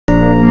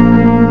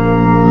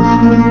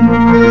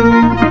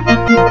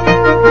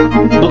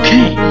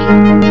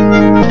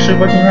actually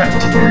working right.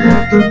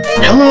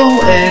 Hello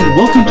and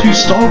welcome to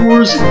Star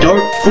Wars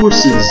Dark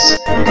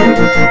Forces.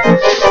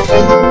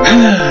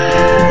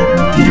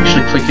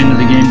 Actually click into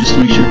the game just to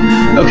make sure.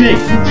 Okay,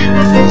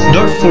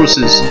 Dark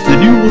Forces. The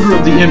new order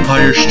of the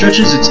Empire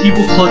stretches its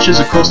evil clutches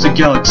across the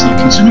galaxy,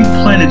 consuming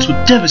planets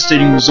with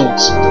devastating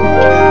results.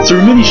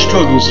 Through many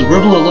struggles, the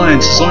Rebel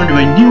Alliance has learned of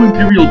a new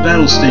Imperial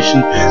battle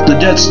station, the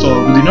Death Star,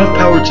 with enough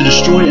power to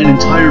destroy an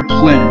entire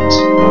planet.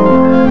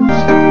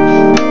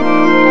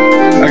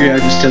 Okay, I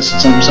just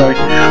tested something, sorry.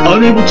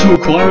 Unable to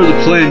acquire the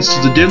plans to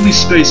the deadly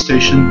space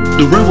station,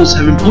 the rebels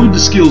have employed the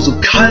skills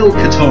of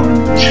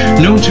Katarn.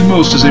 Known to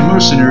most as a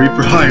mercenary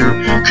for hire,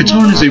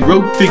 Katarn is a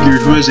rogue figure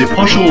who has a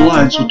partial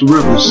alliance with the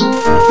rebels.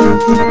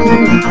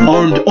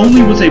 Armed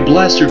only with a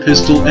blaster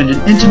pistol and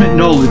an intimate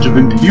knowledge of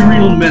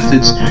Imperial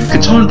methods,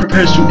 Katarn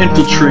prepares to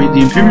infiltrate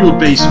the Imperial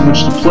base in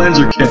which the plans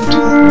are kept.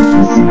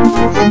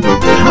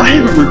 I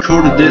haven't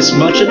recorded this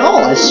much at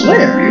all, I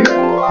swear.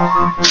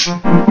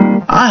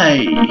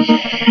 I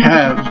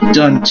have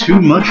done too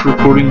much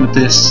recording with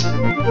this.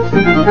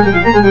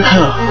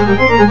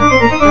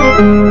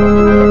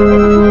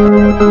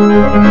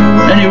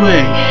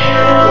 Anyway,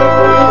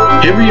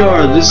 here we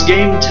are. This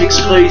game takes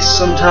place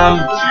sometime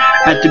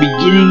at the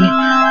beginning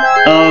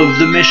of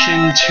the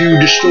mission to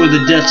destroy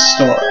the Death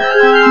Star.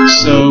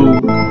 So,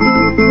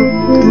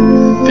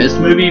 5th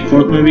movie,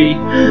 4th movie,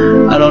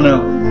 I don't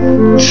know.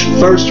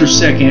 1st or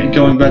 2nd,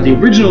 going by the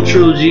original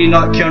trilogy,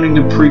 not counting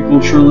the prequel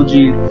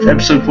trilogy,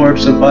 episode 4,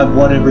 episode 5,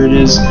 whatever it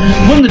is.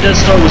 When the Death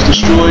Star was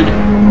destroyed,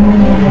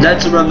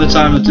 that's around the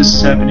time that this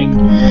is happening.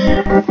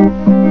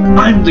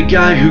 I'm the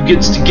guy who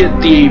gets to get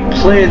the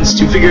plans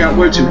to figure out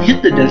where to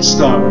hit the Death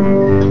Star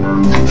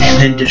and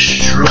then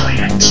destroy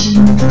it.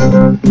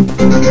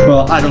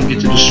 Well, I don't get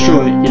to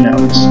destroy it, you know,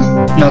 it's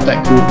not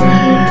that cool.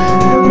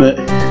 But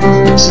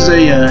this is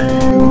a,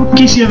 in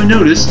case you haven't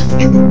noticed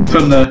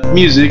from the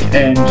music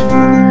and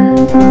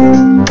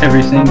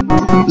everything,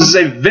 this is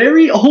a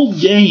very old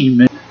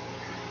game.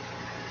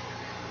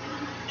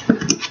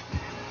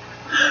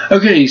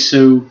 Okay,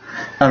 so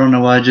I don't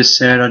know what I just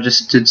said. I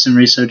just did some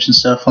research and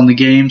stuff on the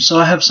game, so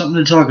I have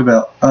something to talk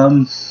about.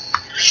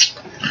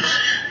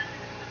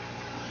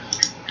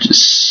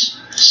 Just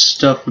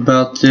stuff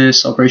about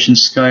this, Operation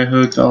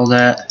Skyhook, all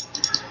that.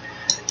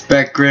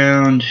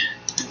 Background,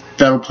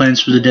 battle plans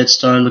for the Death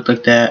Star look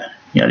like that,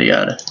 yada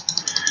yada.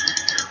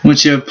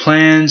 Once you have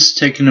plans,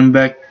 taking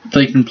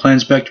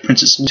plans back to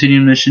Princess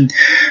Leia mission,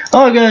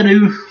 all I gotta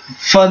do,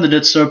 find the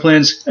Death Star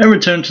plans and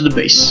return to the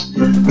base.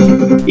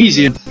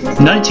 Easy.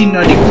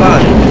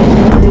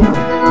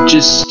 1995,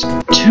 just 2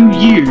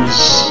 years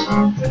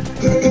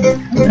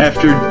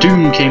after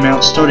Doom came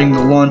out, starting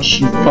the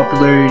launch and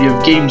popularity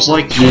of games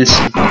like this,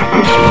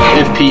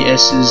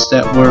 FPSs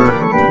that were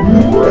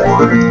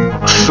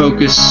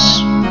focused,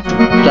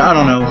 I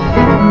don't know,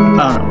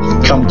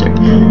 commentary.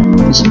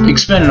 It's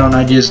expanded on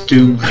ideas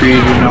Doom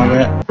created and all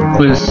that,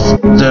 with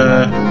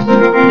the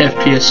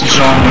FPS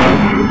genre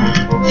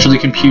for the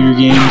computer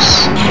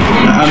games.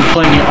 I'm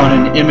playing it on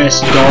an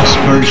MS-DOS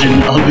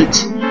version of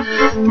it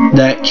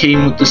that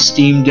came with the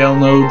Steam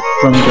download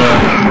from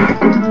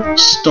the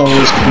Star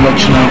Wars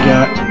collection I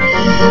got.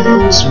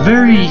 It's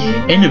very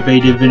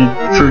innovative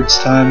for its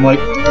time. Like,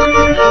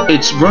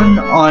 it's run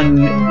on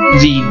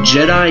the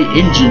Jedi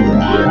engine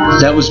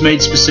that was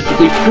made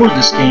specifically for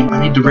this game. I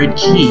need the red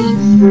key.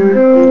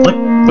 What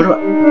do I...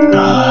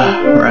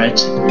 right.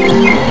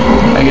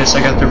 I guess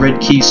I got the red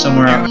key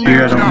somewhere out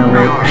here. I don't know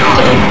where.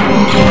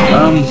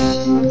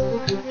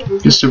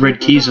 Guess the red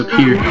key's up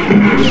here.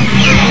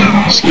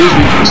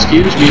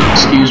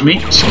 Excuse me.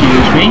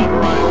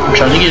 I'm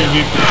trying to get in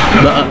here.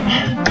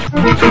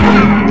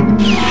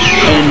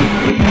 And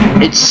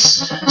it's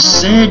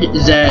said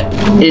that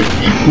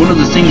one of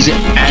the things it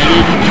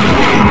added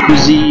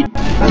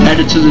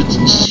to the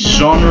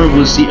genre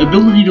was the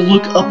ability to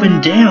look up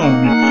and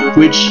down,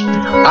 which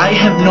I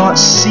have not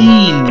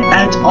seen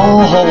at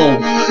all.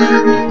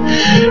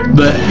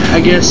 But I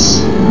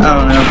guess, I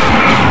don't know.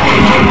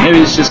 Maybe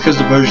it's just because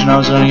the version I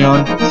was running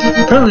on.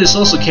 Apparently this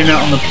also came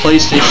out on the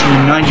PlayStation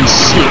in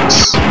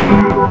 '96.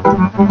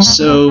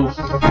 So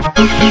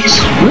it's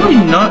really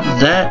not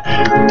that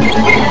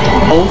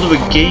old of a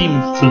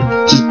game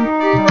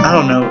I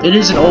don't know, it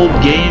is an old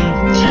game,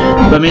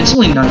 but I mean it's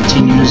only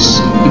 19 years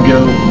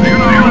ago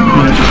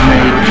when it was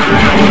made.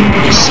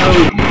 So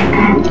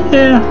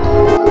yeah,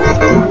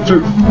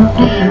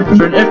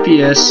 for an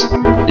FPS,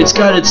 it's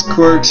got its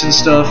quirks and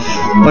stuff,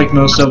 like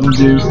most of them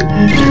do,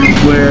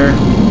 where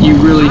you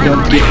really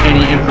don't get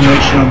any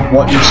information on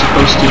what you're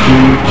supposed to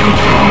do,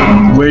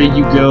 where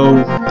you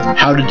go,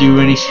 how to do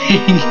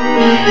anything.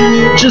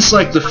 Just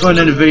like the fun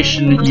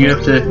innovation that you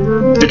have to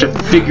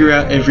figure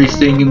out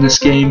everything in this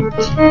game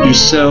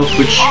yourself,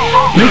 which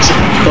makes it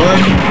fun.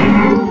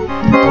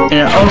 And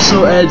it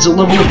also adds a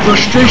level of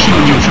frustration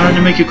when you're trying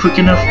to make a quick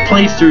enough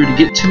playthrough to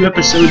get 2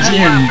 episodes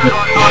in, but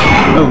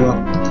oh well.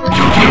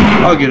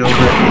 I'll get over it.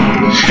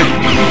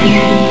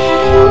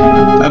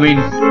 I mean,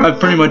 I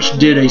pretty much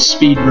did a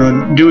speed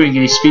run, doing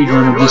a speed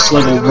run of this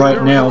level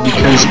right now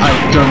because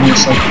I've done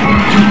this like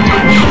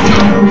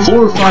 4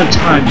 or 5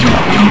 times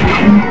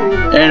now.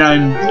 And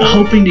I'm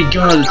hoping to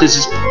God that this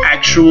is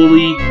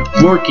actually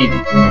working.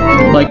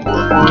 Like,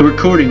 the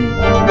recording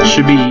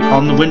should be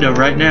on the window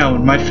right now,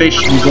 and my face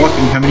should be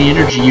blocking how many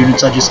energy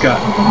units I just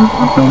got.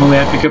 Normally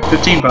I pick up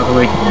 15, by the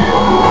way.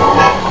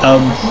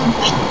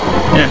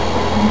 Yeah.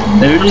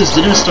 There it is,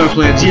 the Death Star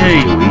plans,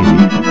 yay!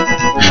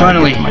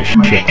 Finally, I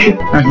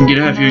can get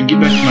out of here and get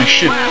back to my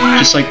ship,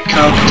 just like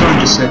Katarn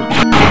just said.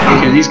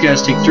 Okay, these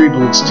guys take 3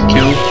 bullets to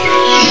kill.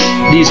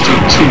 These take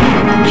 2,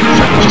 if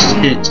I can just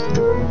hit.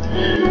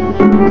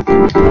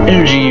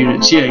 Energy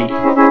units, yay.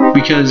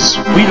 Because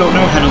we don't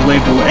know how to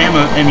label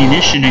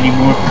ammunition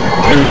anymore.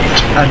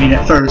 I mean,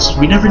 at first,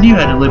 we never knew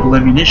how to label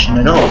ammunition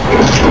at all.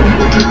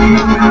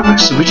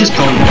 So we just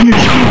called them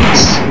energy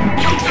units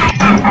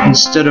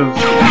instead of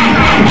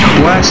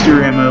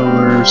blaster ammo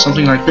or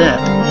something like that.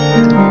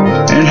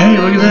 And hey,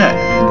 look at that.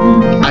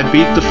 I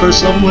beat the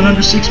first level in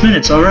under 6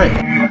 minutes, alright.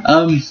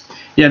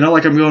 Yeah, not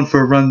like I'm going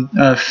for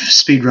a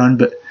speed run,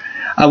 but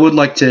I would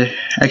like to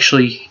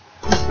actually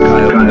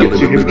get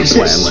through here because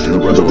this.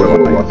 Soon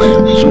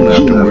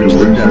afterwards,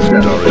 the Death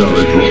Star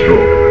is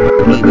destroyed.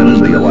 Then as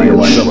the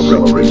Alliance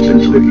celebrates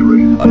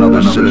victory,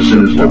 another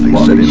citizen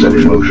plotting set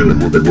in motion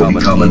will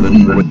become an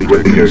even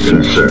greater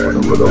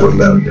concern for the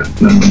rebellion.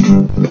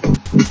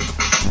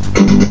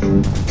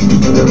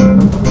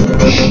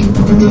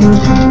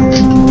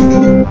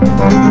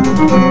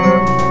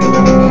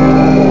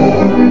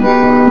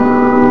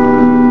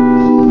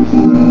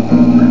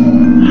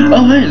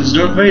 Oh hey, it's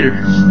Darth Vader.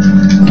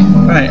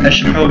 Alright, I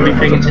should probably be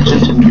paying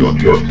attention to your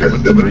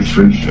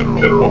demonstration,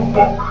 General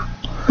Bulk.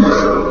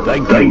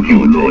 Thank you,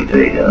 Lord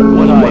Vader.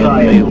 What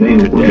I have made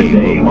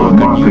today will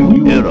mark a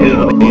new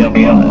era of the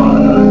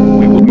Empire.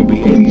 We will be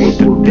able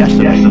to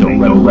decimate the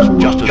rebels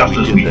just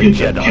as we did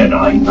the Jedi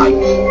Knights.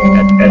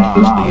 At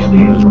last, the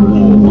Emperor's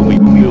war will be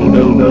fueled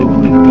only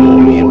with the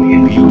glory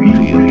and beauty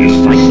of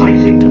decisive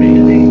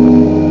victory.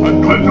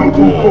 Unclaimed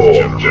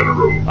cause,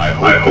 General. I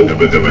hope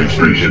the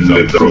demonstration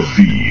will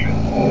proceed.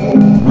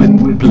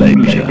 With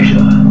pleasure.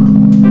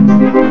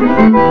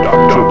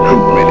 Dr.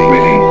 Ready.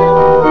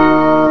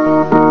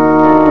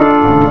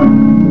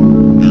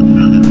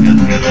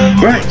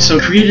 Right, so I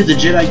created the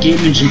Jedi game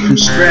engine from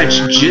scratch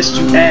just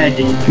to add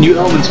new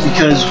elements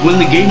because when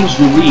the game was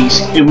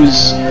released, it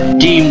was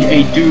deemed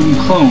a Doom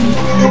clone.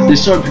 They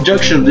started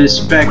production of this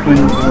back when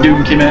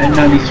Doom came out in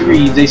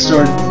 '93. They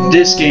started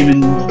this game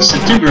in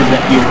September of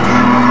that year.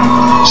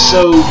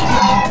 So,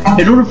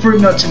 in order for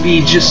it not to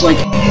be just like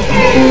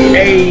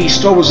a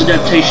Star Wars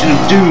adaptation of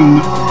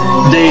Doom,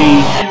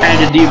 they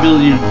added the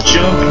ability to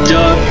jump,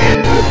 duck,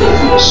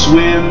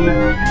 swim,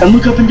 and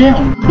look up and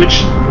down,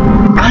 which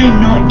I am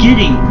not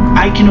getting.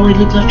 I can only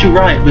look left to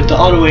right, but the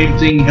auto-aim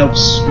thing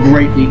helps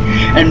greatly.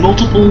 And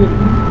multiple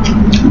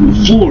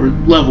floor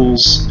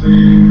levels,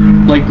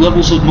 like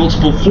levels of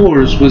multiple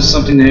floors, was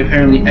something they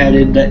apparently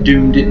added that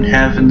Doom didn't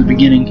have in the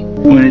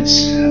beginning when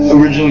its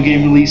original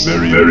game released.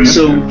 Very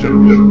so,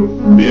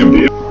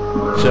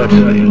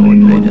 certainly,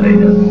 Lord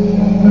Vader.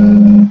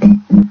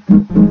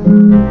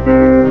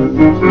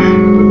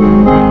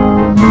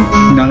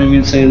 Not even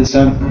gonna say it this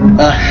time.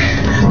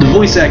 The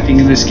voice acting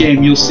in this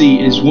game, you'll see,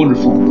 is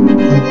wonderful.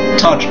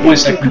 Touch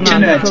voice acting,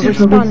 10 out of 10.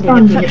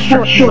 Responding at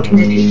such short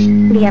notice.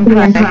 The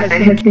Empire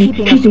has been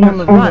keeping us on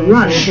the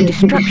run since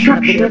the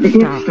destruction of the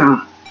Death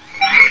Star.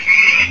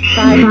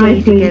 5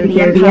 days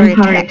ago, the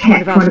Empire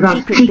attacked one of our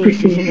secret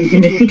bases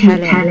in the city of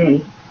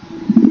Calais.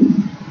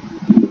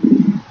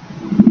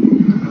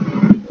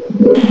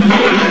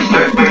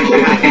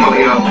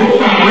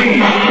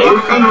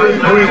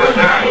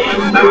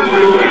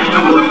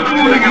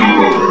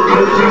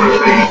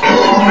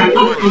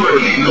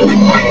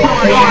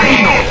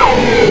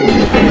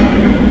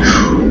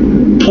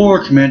 Poor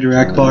Commander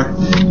Akbar.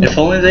 If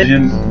only they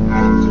him.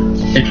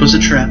 It was a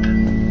trap.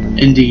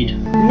 Indeed.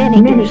 Many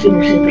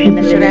innocent people in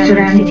the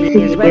surrounding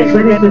city, as well as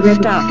the rebel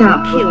staff,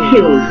 were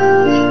killed.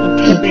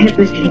 Intelligence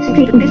was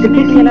taken to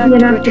specifically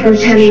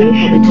retaliation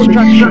for the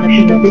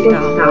destruction of the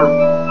Death Star.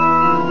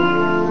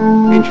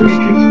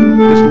 Interesting.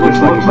 This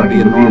looks like it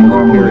could be a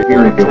normal air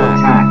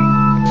attack,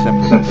 except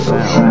for the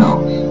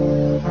sounds.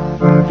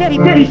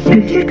 Very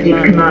simply,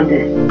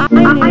 Commander. I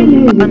know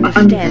you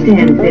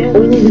understand that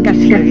all we discuss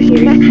here is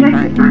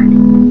classified.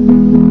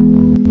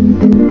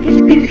 His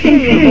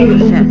Imperial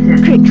officer,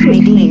 Crix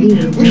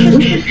Medine,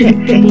 wishes to protect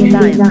the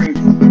Alliance.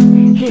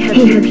 He has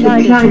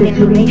supplied us with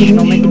information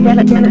on the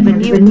development of a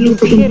new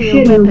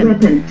Imperial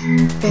weapon.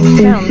 The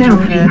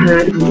sounds you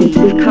heard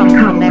come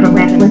from that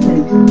weapon.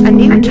 A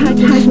new type of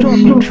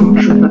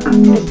stormtrooper,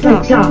 the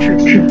Dark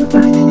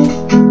Trooper.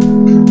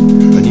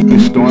 A new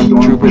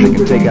stormtrooper that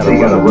can take out a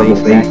rebel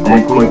base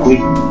that quickly?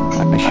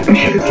 I should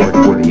have kept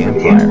it for the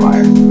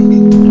Empire.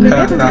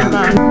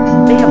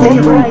 They have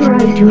authorized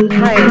me to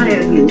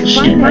hire you to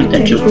find out if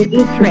there is a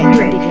threat,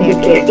 if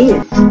there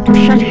is, to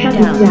shut it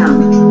down.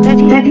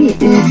 That is, if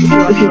you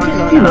are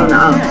still on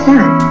our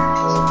side.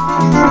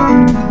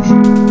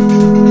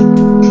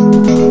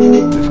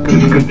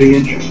 could be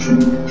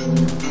interesting.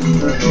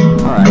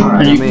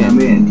 Alright, I'm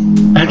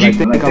in. I I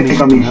think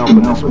I'll need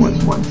some help with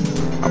this one.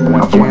 I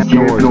want to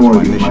hear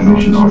yours, my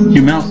mission officer.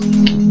 Your mouth.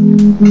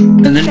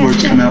 And then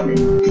words come out.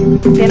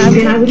 Then I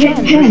would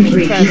let Ken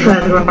brief you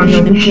further on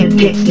your mission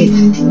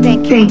objectives.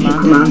 Thank you,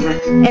 Commander.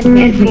 And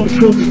may the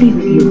Force be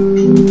with you.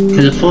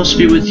 May the Force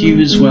be with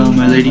you as well,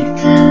 my lady.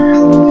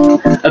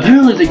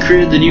 Apparently they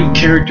created the new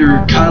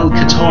character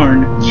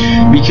Katarn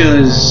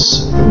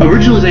because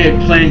originally they had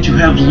planned to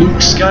have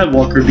Luke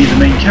Skywalker be the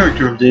main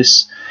character of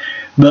this,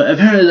 but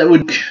apparently that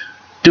would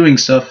doing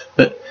stuff,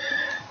 but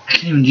I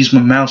can't even use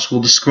my mouse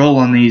wheel to scroll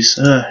on these.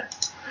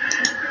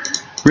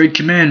 Raid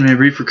command may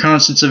brief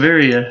reconnaissance of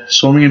area.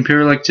 Swarming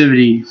Imperial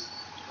activity.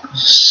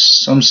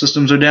 Some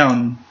systems are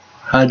down.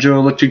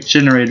 Hydroelectric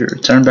generator.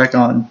 Turn back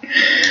on.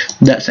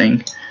 That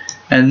thing.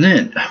 And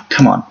then,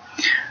 come on.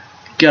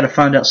 Gotta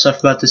find out stuff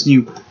about this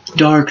new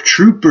Dark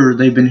Trooper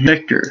they've been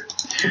Vector.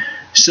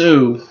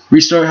 So,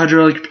 restart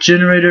hydroelectric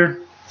generator.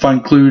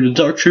 Find clue to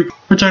Dark Trooper.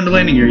 Return to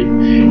landing area.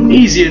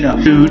 Easy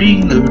enough.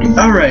 Loading.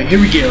 Alright,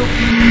 here we go.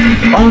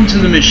 On to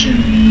the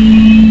mission.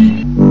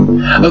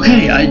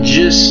 Okay, I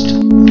just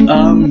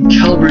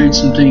calibrated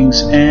some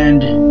things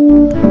and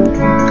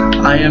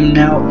I am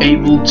now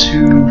able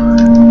to.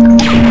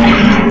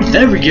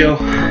 There we go.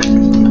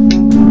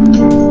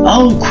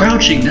 Oh,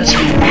 crouching. That's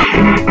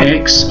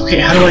X. Okay,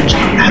 how do I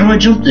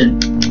jump then?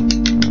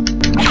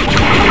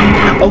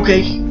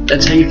 Okay,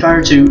 that's how you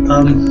fire too.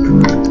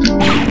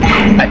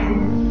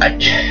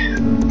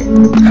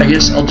 I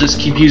guess I'll just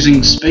keep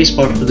using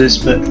spacebar for this,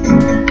 but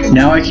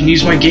now I can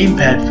use my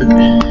gamepad for.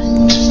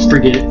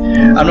 Forget it.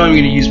 I'm not even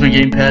gonna use my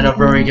gamepad. I've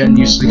already gotten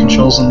used to the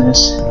controls on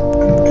this.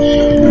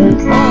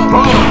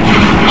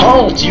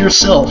 Halt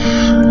yourself. But,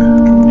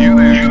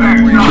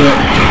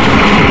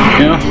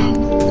 you know,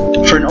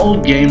 for an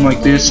old game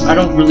like this, I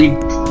don't really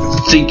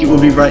think it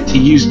would be right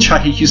to try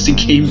to use the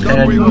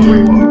gamepad.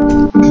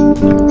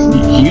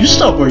 You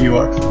stop where you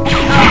are.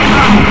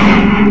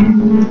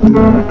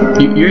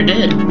 You're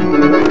dead.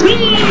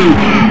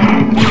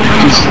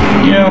 Just,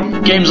 you know,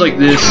 games like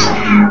this,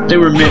 they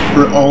were meant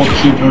for all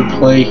keyboard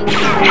play. I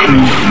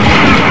mean,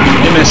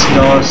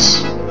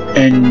 MS-DOS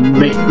and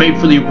made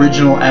for the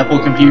original Apple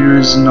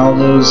computers and all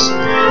those.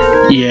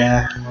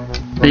 Yeah,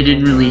 they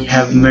didn't really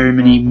have very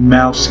many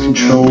mouse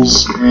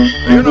controls. The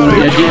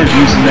idea of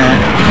using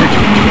that,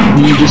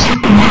 you just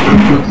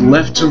look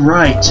left to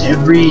right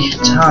every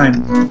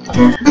time.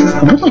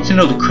 I would like to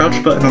know the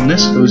crouch button on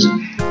this. Was it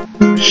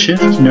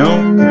shift?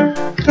 No.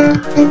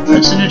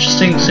 That's an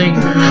interesting thing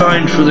to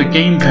find for the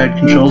gamepad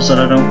controls that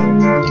I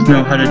don't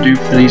know how to do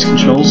for these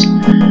controls.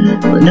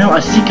 But now I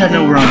think I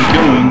know where I'm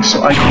going,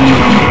 so I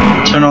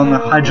can turn on the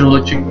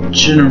hydroelectric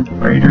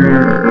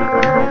generator.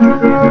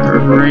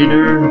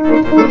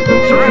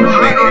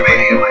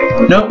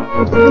 Nope.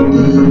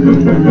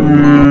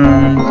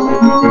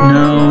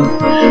 No.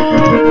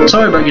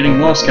 Sorry about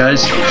getting lost,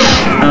 guys.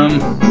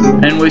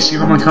 And wasting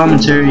all my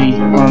commentary.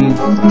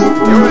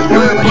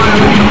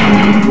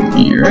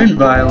 You're in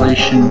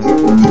violation.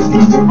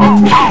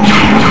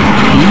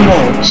 You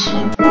won't.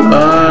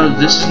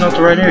 This is not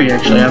the right area,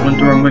 actually. I went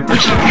the wrong way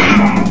first.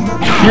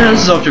 Yeah,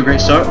 this is off to a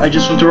great start. I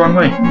just went the wrong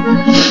way.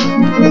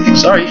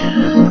 Sorry.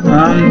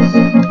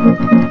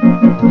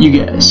 You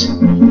guys.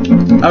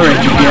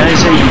 Alright, you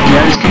guys. Hey, you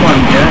guys. Come on,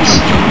 you guys.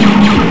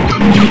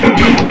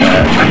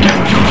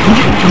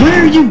 Where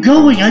are you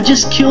going? I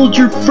just killed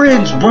your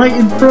friends right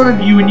in front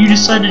of you and you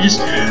decided to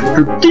just...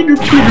 I'm getting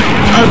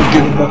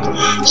about the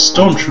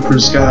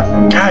stormtroopers,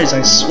 guys,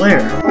 I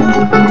swear.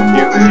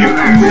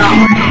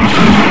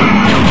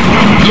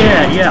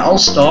 Yeah, I'll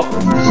stop.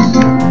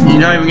 You're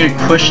not even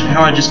gonna question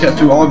how I just got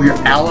through all of your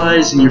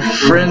allies and your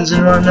friends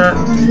and whatnot?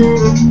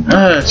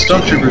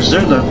 Stormtroopers,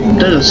 they're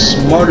the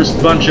smartest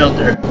bunch out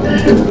there.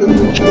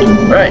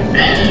 Right.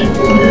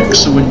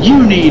 So when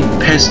you need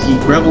pesky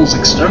rebels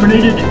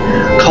exterminated,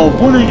 call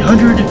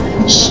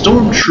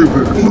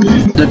 1-800-STORMTROOPER.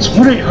 That's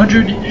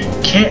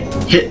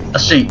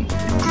 1-800-CAN'T-HIT-A-THING.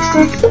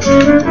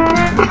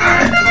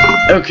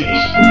 Okay.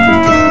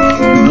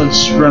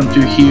 Let's run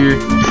through here.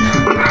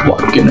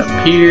 Walking up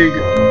here.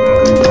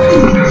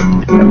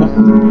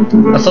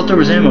 I thought there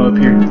was ammo up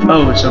here.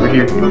 Oh, it's over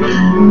here.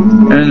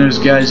 And then there's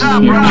guys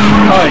in here.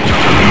 Hi.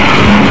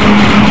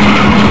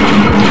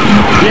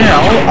 Yeah,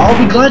 I'll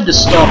be glad to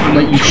stop and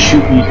let you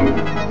shoot me. I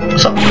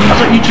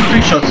thought you took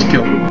 3 shots to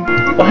kill.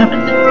 What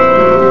happened?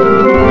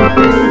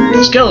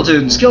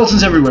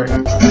 Skeletons everywhere.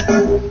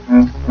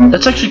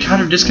 That's actually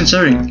kind of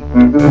disconcerting.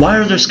 Why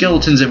are there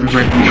skeletons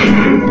everywhere?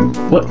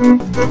 What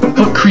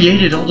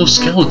created all those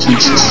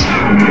skeletons?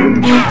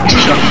 It's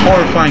such a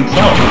horrifying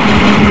thought.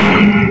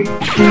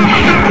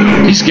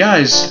 These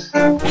guys,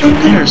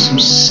 they are some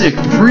sick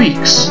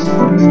freaks.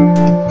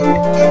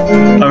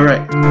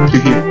 Alright,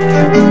 through here.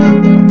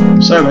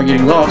 Sorry about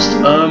getting lost.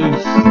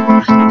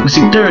 Let's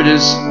see, there it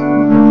is.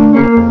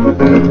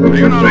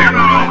 You're not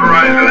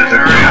authorized in this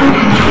area.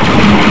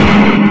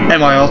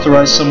 Am I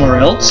authorized somewhere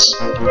else?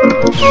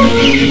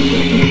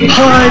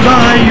 Hi,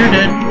 bye, you're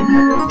dead.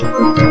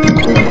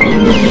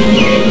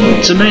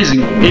 It's amazing.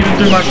 Even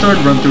through my third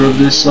run through of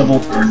this level,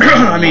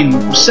 I mean,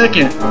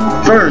 second,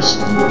 first,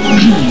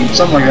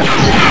 something like that.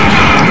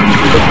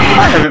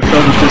 I haven't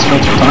failed at this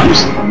multiple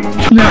times.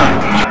 No,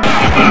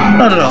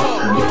 not at all.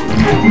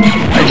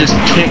 I just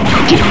can't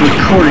get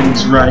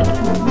recordings right.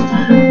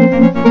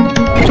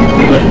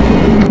 But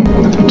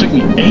it took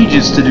me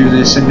ages to do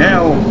this, and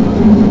now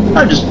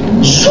I'm just...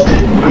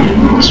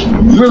 It's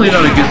really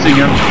not a good thing.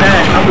 I'm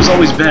bad. I was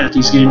always bad at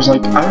these games.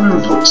 Like, I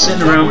remember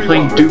sitting around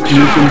playing Duke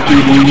Nukem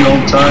 3D all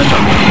the time.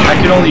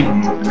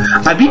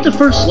 I beat the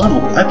first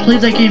level. I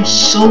played that game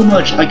so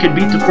much I could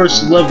beat the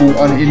first level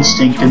on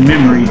instinct and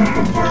memory.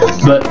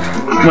 But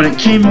when it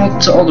came out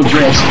to all the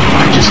rest,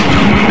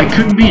 I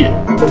couldn't beat it.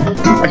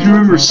 I can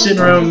remember sitting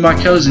around with my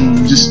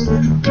cousin just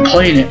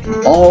playing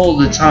it all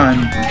the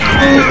time.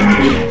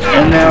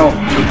 And now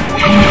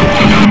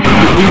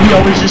we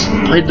always just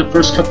played the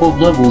first couple of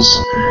levels.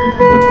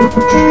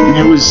 And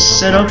it was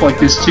set up like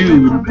this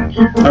too.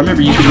 I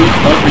remember you could look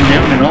up and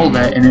down and all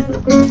that, and it...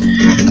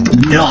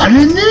 Not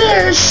in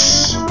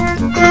this!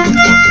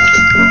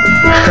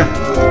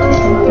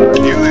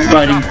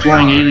 Fighting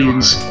flying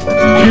aliens.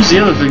 Here's the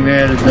other thing they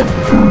added that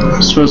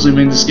supposedly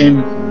made this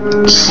game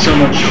so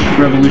much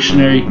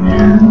revolutionary,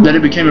 that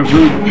it became a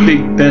really big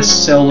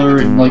bestseller,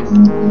 and like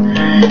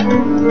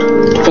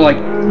for like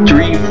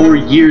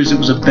 3-4 years it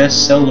was a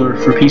bestseller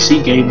for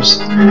PC games.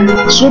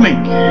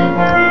 Swimming.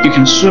 You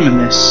can swim in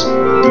this,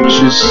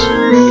 which is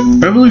a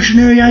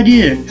revolutionary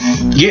idea.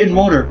 Get in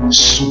water,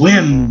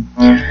 swim.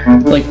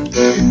 Like,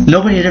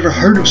 nobody had ever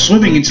heard of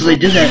swimming until they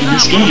did that in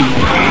this game.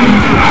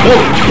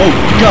 Whoa, whoa,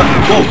 God,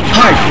 whoa,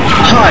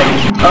 hide,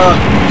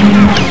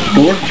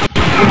 door?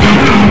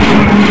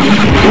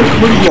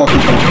 Where are you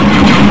walking from?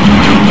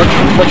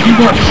 Like you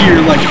weren't here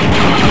like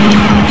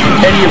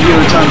any of the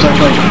other times I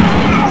played.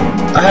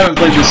 I haven't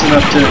played this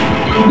enough to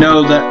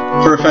know that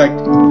for a fact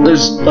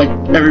there's like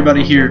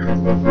everybody here.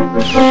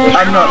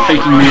 I'm not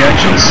faking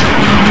reactions.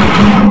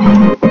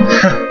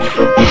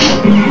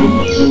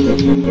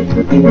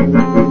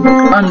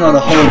 I'm not a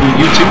horrible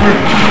YouTuber.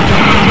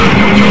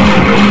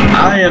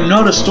 I am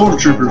not a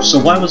stormtrooper, so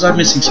why was I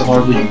missing so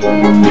horribly? Okay.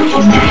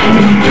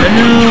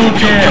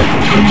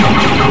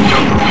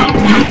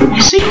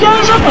 See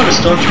guys, I'm not a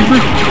stormtrooper.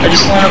 I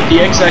just line up the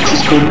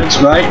x-axis coordinates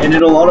right, and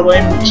it'll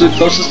auto-aim to the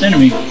closest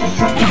enemy.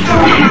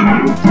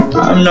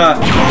 I'm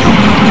not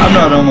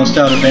almost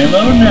out of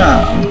ammo,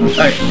 nah.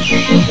 Alright.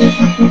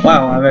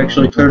 Wow, I've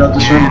actually cleared out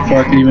this room before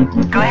I could even...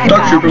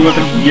 Dark Trooper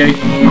weapon, yay.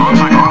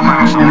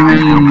 And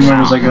then, where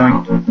was I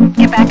going?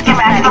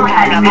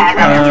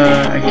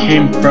 I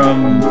came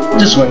from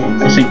this way,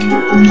 I think.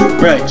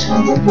 Right.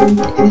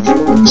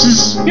 This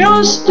is, you know,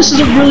 this is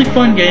a really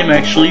fun game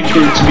actually, for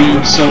it to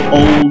be so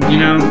old, you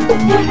know.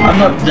 I'm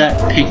not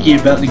that picky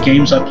about the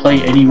games I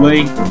play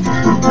anyway.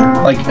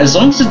 Like, as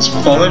long as it's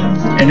fun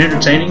and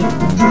entertaining,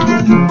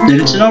 then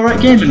it's an alright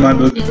game in my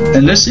book.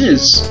 And this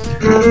is.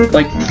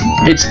 Like,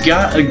 it's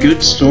got a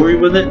good story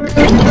with it,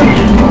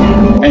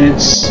 and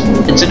it's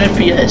an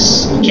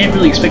FPS. You can't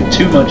really expect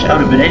too much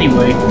out of it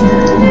anyway.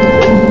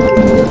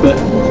 But,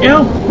 you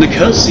know, the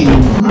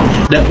cutscene,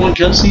 that one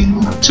cutscene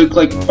took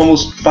like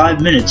almost 5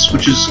 minutes,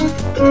 which is,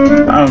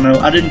 I don't know,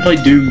 I didn't play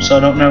Doom, so I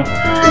don't know.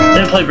 I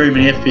didn't play very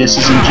many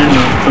FPSs in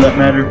general, for that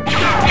matter,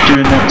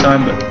 during that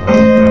time, but,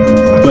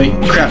 wait,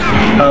 crap,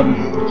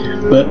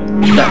 but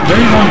that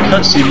very long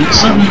cutscene, it's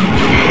something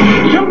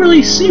you don't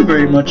really see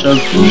very much of.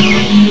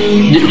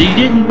 You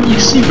didn't really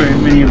see very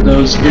many of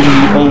those in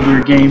the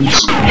older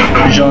games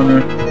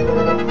genre,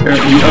 or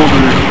the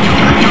older,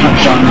 not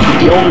genre, but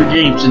the older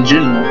games in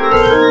general.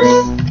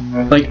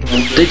 Like,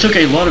 they took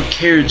a lot of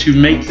care to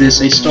make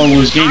this a Star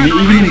Wars game,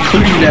 even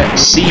including that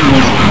scene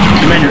with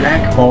Commander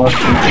Akbar.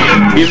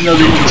 Even though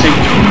they didn't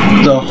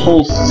take the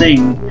whole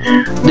thing,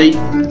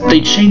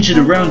 they changed it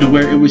around to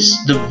where it was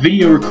the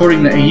video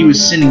recording that he was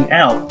sending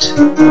out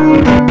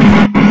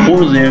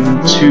for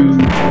them to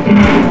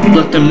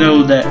let them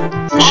know that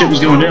shit was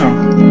going down.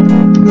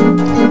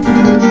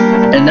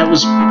 And that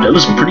was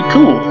pretty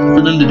cool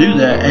for them to do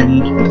that.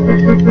 And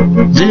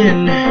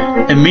then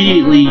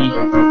immediately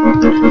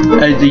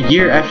the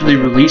year after they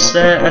released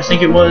that, I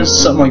think it was,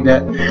 something like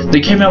that, they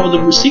came out with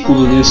a sequel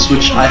to this,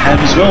 which I have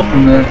as well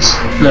from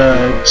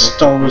the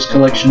Star Wars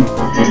collection.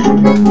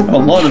 A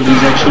lot of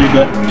these actually,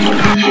 but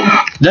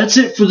that's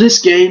it for this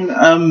game.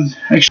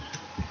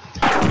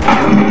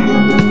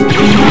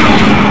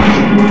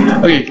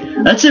 Okay,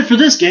 that's it for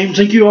this game.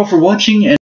 Thank you all for watching. And